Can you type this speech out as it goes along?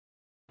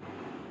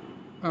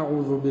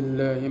اعوذ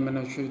باللہ من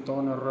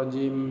الشیطان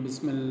الرجیم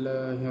بسم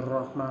اللہ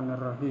الرحمن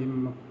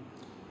الرحیم.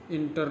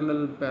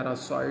 Internal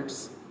parasites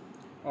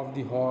of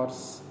the horse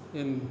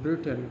in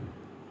Britain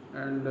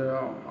and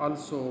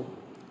also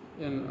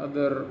in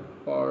other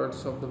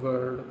parts of the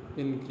world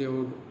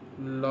include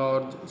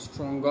large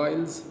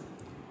strongyles,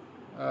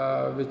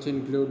 which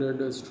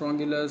included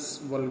Strongylus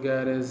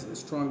vulgaris,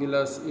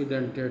 Strongylus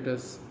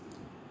edentatus,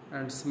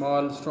 and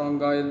small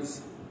strongyles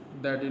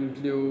that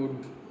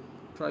include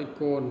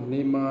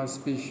Trichonema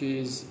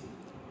species,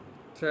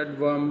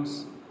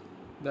 threadworms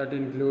that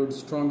include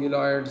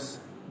strongyloids,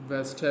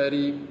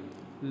 vesteri,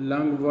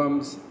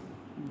 lungworms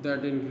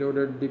that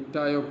included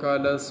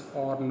Dictyocaulus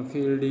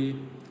ornfieldi,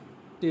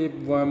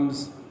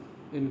 tapeworms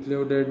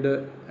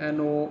included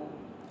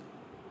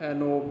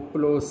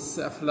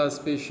Anoplocephala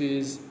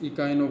species,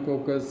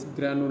 Echinococcus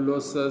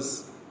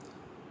granulosus,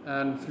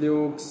 and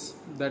flukes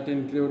that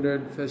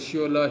included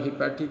Fasciola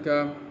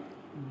hepatica.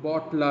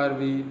 Bot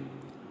larvae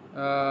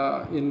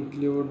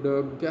include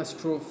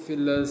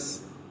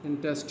Gastrophilus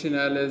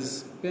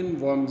intestinalis.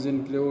 Pinworms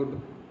include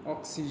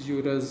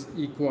Oxyurus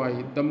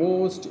equi. The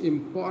most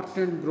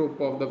important group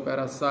of the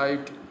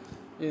parasite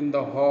in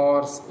the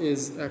horse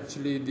is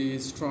actually the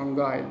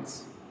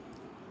strongyles.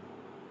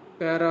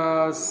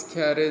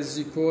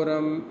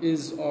 Parascarizicorum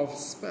is of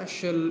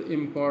special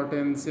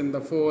importance in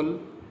the foal.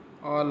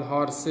 All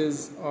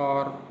horses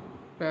are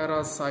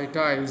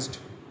parasitized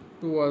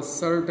to a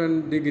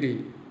certain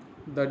degree.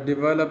 The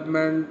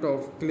development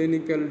of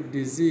clinical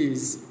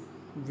disease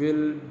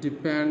will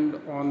depend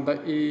on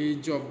the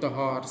age of the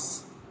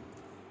horse.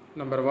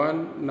 Number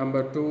 1.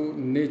 Number 2,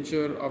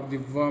 nature of the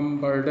worm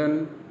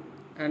burden.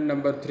 And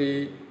number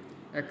 3,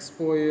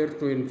 exposure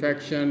to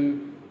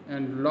infection.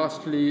 And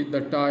lastly,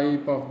 the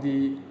type of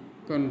the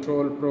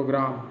control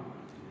program.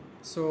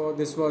 So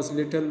this was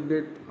little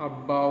bit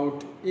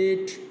about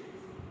 8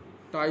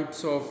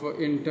 types of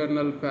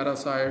internal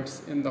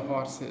parasites in the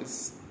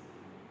horses.